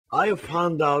I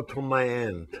found out from my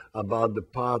aunt about the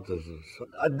partisans.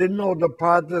 I didn't know what the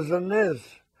partisan is,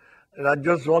 and I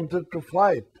just wanted to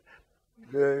fight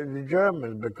the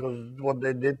Germans because what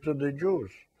they did to the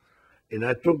Jews. And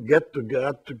I get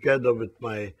together with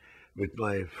my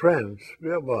friends. We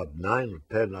were about 9 or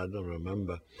 10, I don't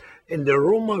remember. And the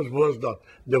rumors was that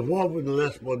the war would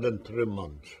last more than 3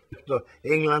 months. So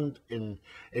England and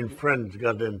France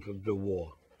got into the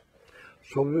war.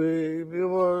 So we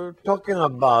were talking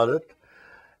about it,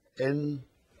 and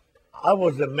I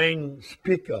was the main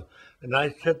speaker. And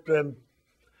I said to him,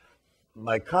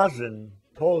 my cousin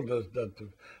told us that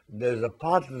there's a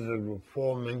partisan group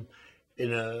forming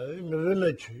in a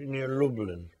village near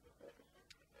Lublin.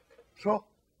 So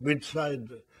we decided,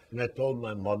 and I told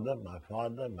my mother, my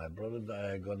father, my brother that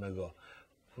I'm gonna go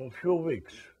for a few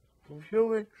weeks. For a few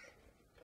weeks.